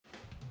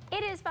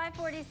It is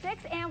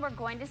 5:46 and we're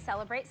going to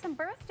celebrate some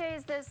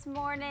birthdays this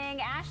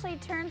morning. Ashley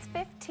turns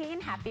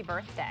 15. Happy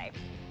birthday.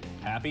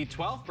 Happy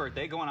 12th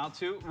birthday going out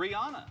to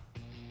Rihanna.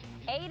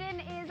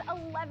 Aiden is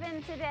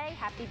 11 today.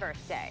 Happy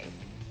birthday.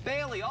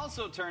 Bailey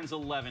also turns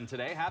 11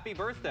 today. Happy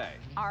birthday.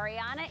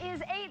 Ariana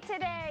is 8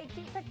 today.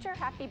 Cute picture.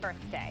 Happy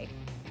birthday.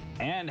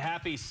 And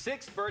happy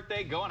 6th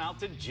birthday going out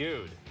to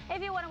Jude.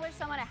 If you want to wish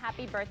someone a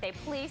happy birthday,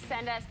 please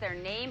send us their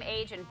name,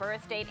 age, and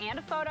birth date and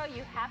a photo.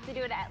 You have to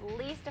do it at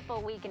least a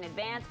full week in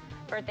advance.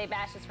 Birthday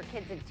Bash is for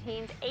kids and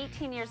teens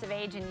 18 years of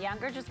age and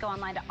younger. Just go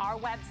online to our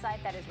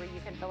website. That is where you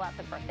can fill out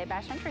the Birthday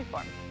Bash entry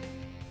form.